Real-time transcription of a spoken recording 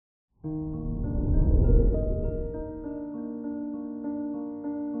Good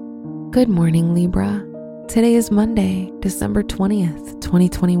morning, Libra. Today is Monday, December 20th,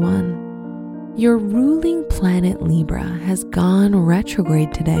 2021. Your ruling planet Libra has gone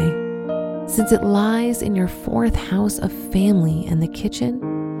retrograde today. Since it lies in your fourth house of family and the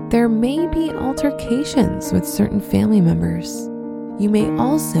kitchen, there may be altercations with certain family members. You may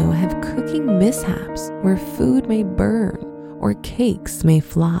also have cooking mishaps where food may burn or cakes may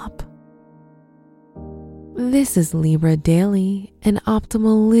flop. This is Libra Daily, an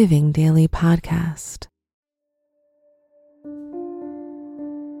optimal living daily podcast.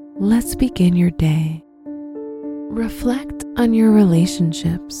 Let's begin your day. Reflect on your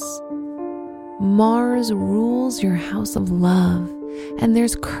relationships. Mars rules your house of love, and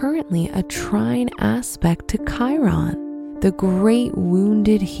there's currently a trine aspect to Chiron, the great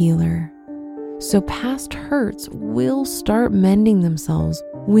wounded healer. So past hurts will start mending themselves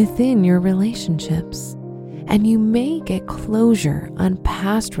within your relationships, and you may get closure on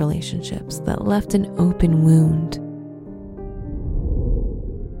past relationships that left an open wound.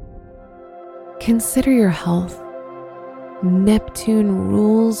 Consider your health. Neptune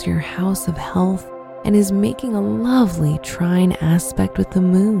rules your house of health and is making a lovely trine aspect with the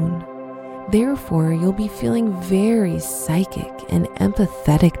moon. Therefore, you'll be feeling very psychic and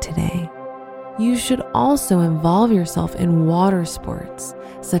empathetic today. You should also involve yourself in water sports,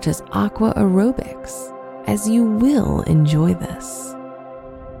 such as aqua aerobics, as you will enjoy this.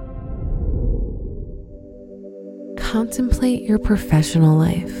 Contemplate your professional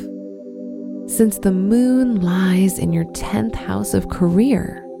life. Since the moon lies in your 10th house of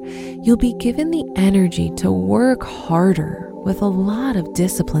career, you'll be given the energy to work harder with a lot of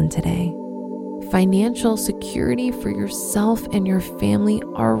discipline today. Financial security for yourself and your family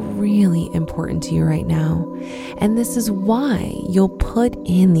are really important to you right now, and this is why you'll put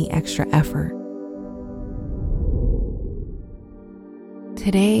in the extra effort.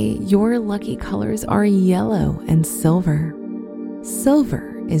 Today, your lucky colors are yellow and silver.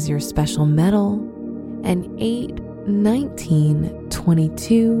 Silver is your special metal, and 8, 19,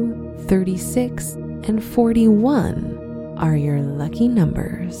 22, 36, and 41 are your lucky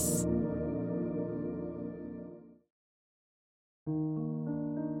numbers.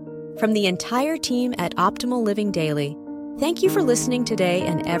 From the entire team at Optimal Living Daily, thank you for listening today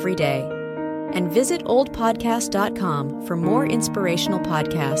and every day. And visit oldpodcast.com for more inspirational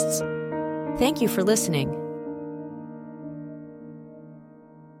podcasts. Thank you for listening.